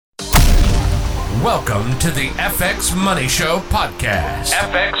Welcome to the FX Money Show podcast.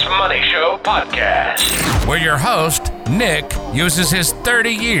 FX Money Show podcast. Where your host, Nick, uses his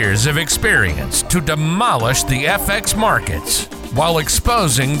 30 years of experience to demolish the FX markets while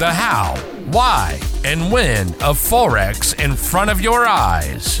exposing the how, why, and when of Forex in front of your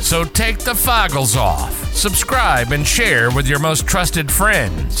eyes. So take the foggles off, subscribe, and share with your most trusted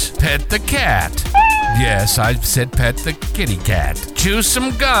friends. Pet the cat. Yes, I said pet the kitty cat. Chew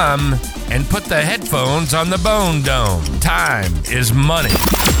some gum and put the headphones on the bone dome. Time is money.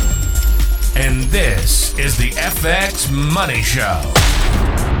 And this is the FX Money Show.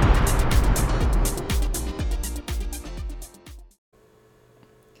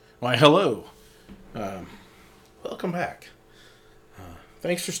 Why, hello. Welcome back.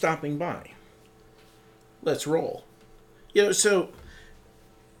 Thanks for stopping by. Let's roll. So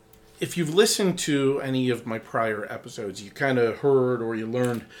if you've listened to any of my prior episodes, you kind of heard or you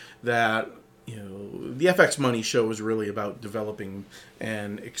learned that, the FX Money Show is really about developing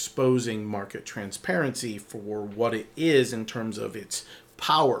and exposing market transparency for what it is in terms of its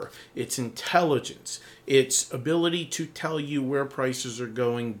power, its intelligence, its ability to tell you where prices are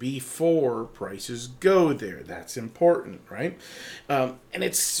going before prices go there. That's important, right? And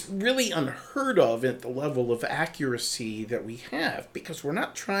it's really unheard of at the level of accuracy that we have, because we're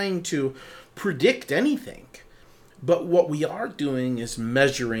not trying to predict anything. But what we are doing is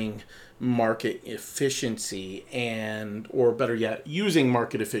measuring market efficiency or better yet, using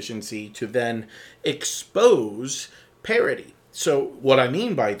market efficiency to then expose parity. So what I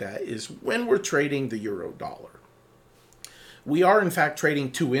mean by that is when we're trading the euro dollar, we are in fact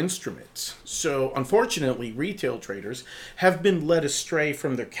trading two instruments. So unfortunately, retail traders have been led astray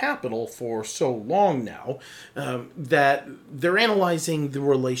from their capital for so long now that they're analyzing the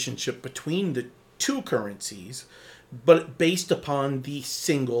relationship between the two currencies, but based upon the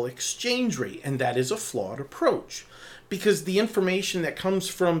single exchange rate. And that is a flawed approach, because the information that comes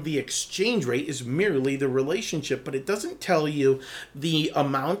from the exchange rate is merely the relationship, but it doesn't tell you the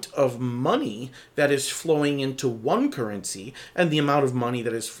amount of money that is flowing into one currency and the amount of money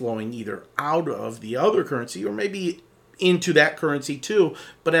that is flowing either out of the other currency or maybe into that currency too,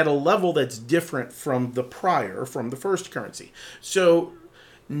 but at a level that's different from the first currency. So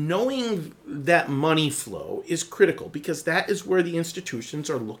knowing that money flow is critical, because that is where the institutions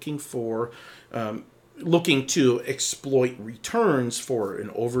are looking to exploit returns for an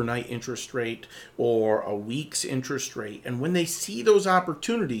overnight interest rate or a week's interest rate. And when they see those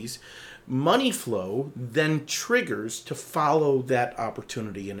opportunities, money flow then triggers to follow that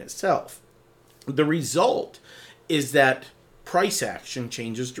opportunity in itself. The result is that price action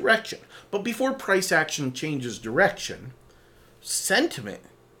changes direction. But before price action changes direction, sentiment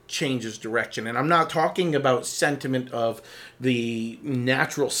changes direction. And I'm not talking about sentiment of the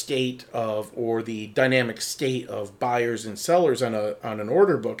natural state of, or the dynamic state of buyers and sellers on an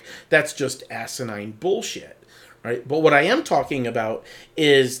order book. That's just asinine bullshit, right? But what I am talking about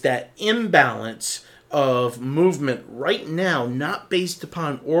is that imbalance of movement right now, not based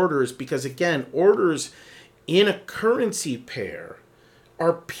upon orders, because again, orders in a currency pair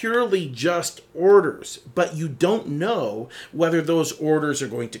are purely just orders, but you don't know whether those orders are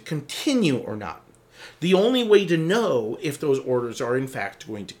going to continue or not. The only way to know if those orders are in fact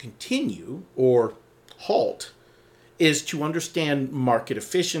going to continue or halt is to understand market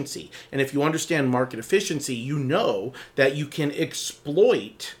efficiency. And if you understand market efficiency, you know that you can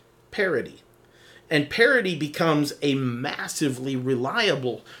exploit parity. And parity becomes a massively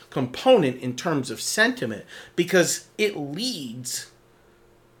reliable component in terms of sentiment, because it leads.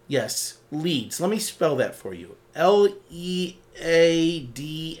 Yes, leads. Let me spell that for you. Leads.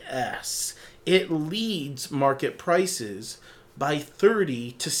 It leads market prices by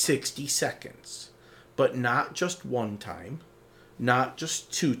 30 to 60 seconds. But not just one time, not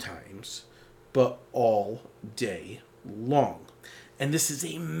just two times, but all day long. And this is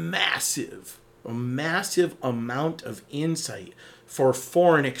a massive amount of insight for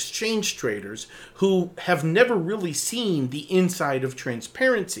foreign exchange traders who have never really seen the inside of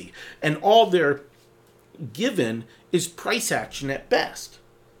transparency, and all they're given is price action at best.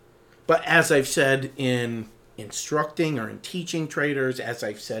 But as I've said in instructing or in teaching traders, as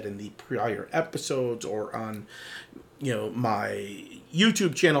I've said in the prior episodes or on my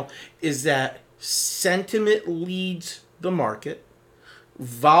YouTube channel, is that sentiment leads the market,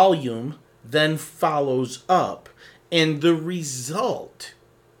 volume then follows up, and the result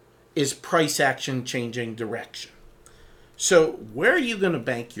is price action changing direction. So where are you going to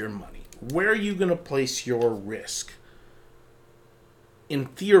bank your money? Where are you going to place your risk? In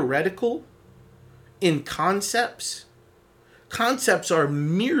theoretical? In concepts? Concepts are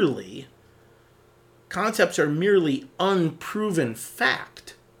merely concepts are merely unproven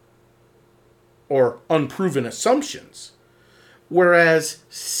fact or unproven assumptions, whereas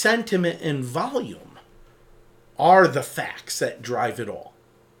sentiment and volume are the facts that drive it all.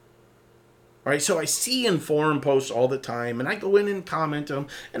 All right, so I see in forum posts all the time, and I go in and comment them,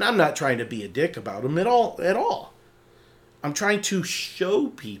 and I'm not trying to be a dick about them at all. I'm trying to show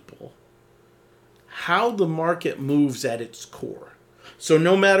people how the market moves at its core. So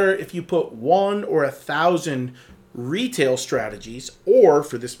no matter if you put 1 or 1,000 retail strategies, or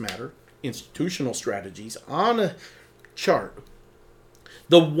for this matter, institutional strategies on a chart,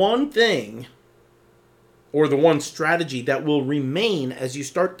 the one thing or the one strategy that will remain as you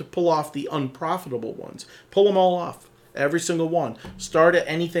start to pull off the unprofitable ones, pull them all off, every single one. Start at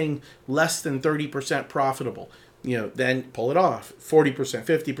anything less than 30% profitable. Then pull it off, 40%,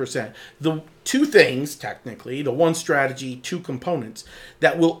 50%. The two things, technically, the one strategy, two components,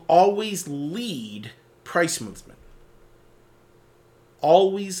 that will always lead price movement.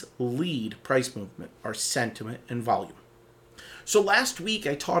 Always lead price movement are sentiment and volume. So last week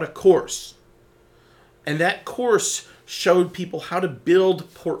I taught a course, and that course showed people how to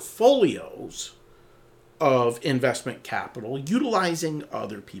build portfolios of investment capital utilizing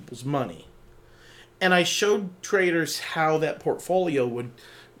other people's money. And I showed traders how that portfolio would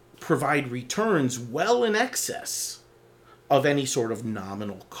provide returns well in excess of any sort of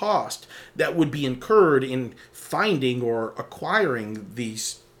nominal cost that would be incurred in finding or acquiring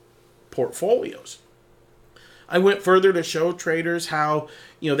these portfolios. I went further to show traders how,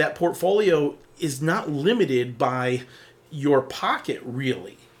 that portfolio is not limited by your pocket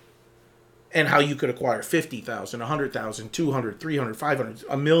really, and how you could acquire 50,000, 100,000, 200, 300, 500,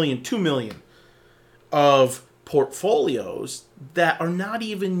 a million, 2 million of portfolios that are not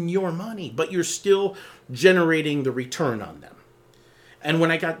even your money, but you're still generating the return on them. And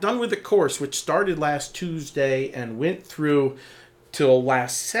when I got done with the course, which started last Tuesday and went through till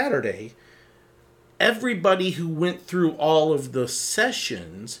last Saturday, everybody who went through all of the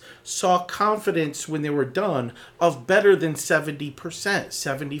sessions saw confidence when they were done of better than 70%,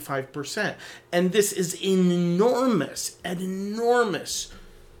 75%. And this is an enormous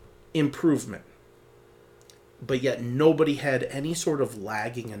improvement. But yet nobody had any sort of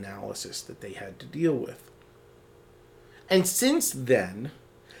lagging analysis that they had to deal with. And since then,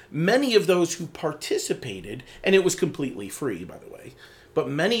 many of those who participated, and it was completely free, by the way, but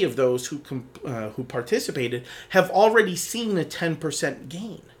many of those who participated have already seen a 10%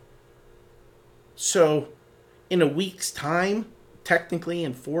 gain. So in a week's time, technically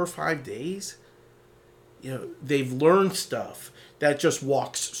in 4 or 5 days, they've learned stuff that just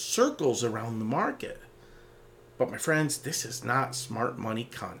walks circles around the market. But my friends, this is not smart money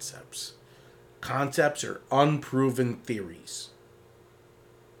concepts. Concepts are unproven theories.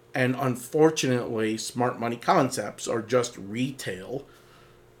 And unfortunately, smart money concepts are just retail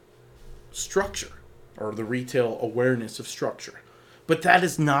structure, or the retail awareness of structure. But that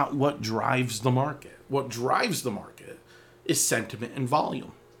is not what drives the market. What drives the market is sentiment and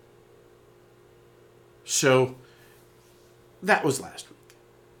volume. So that was last week.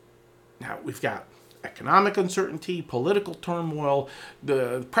 Now we've got economic uncertainty, political turmoil,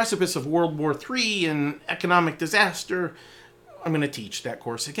 the precipice of World War III, and economic disaster. I'm going to teach that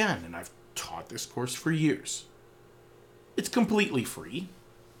course again, and I've taught this course for years. It's completely free.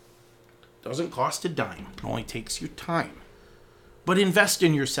 Doesn't cost a dime. It only takes you time. But invest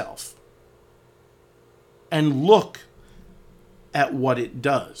in yourself. And look at what it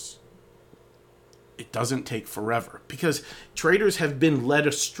does. It doesn't take forever, because traders have been led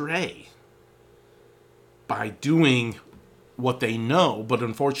astray by doing what they know, but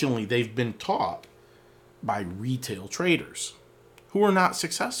unfortunately they've been taught by retail traders who are not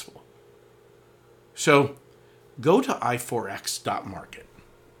successful. So go to i4x.market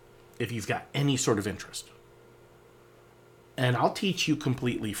if you've got any sort of interest. And I'll teach you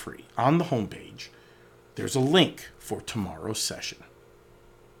completely free. On the homepage, there's a link for tomorrow's session.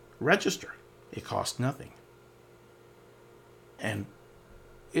 Register. It costs nothing. And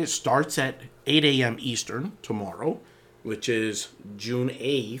it starts at 8 a.m. Eastern tomorrow, which is June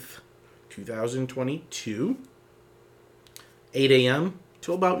 8th, 2022. 8 a.m.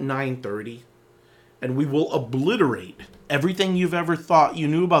 till about 9:30. And we will obliterate everything you've ever thought you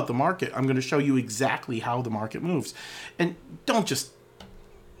knew about the market. I'm going to show you exactly how the market moves. And don't just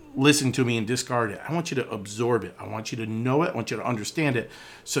listen to me and discard it. I want you to absorb it. I want you to know it. I want you to understand it,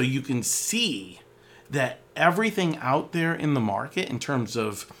 so you can see that everything out there in the market in terms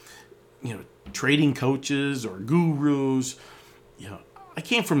of, trading coaches or gurus, I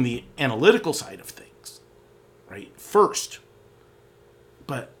came from the analytical side of things, right? First.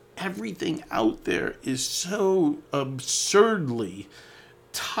 But everything out there is so absurdly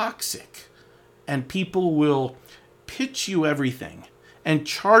toxic, and people will pitch you everything and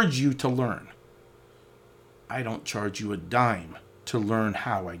charge you to learn. I don't charge you a dime to learn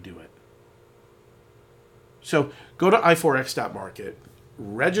how I do it. So go to i4x.market,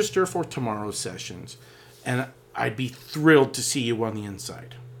 register for tomorrow's sessions, and I'd be thrilled to see you on the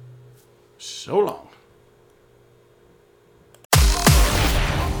inside. So long.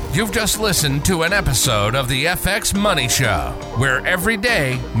 You've just listened to an episode of the FX Money Show, where every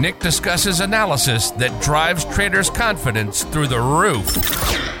day Nick discusses analysis that drives traders' confidence through the roof.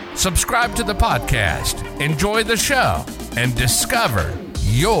 Subscribe to the podcast, enjoy the show, and discover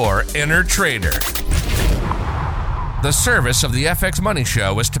your inner trader. The service of the FX Money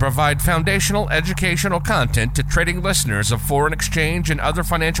Show is to provide foundational educational content to trading listeners of foreign exchange and other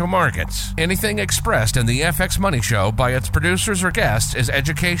financial markets. Anything expressed in the FX Money Show by its producers or guests is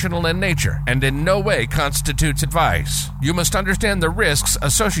educational in nature and in no way constitutes advice. You must understand the risks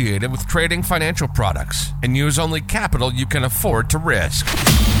associated with trading financial products and use only capital you can afford to risk.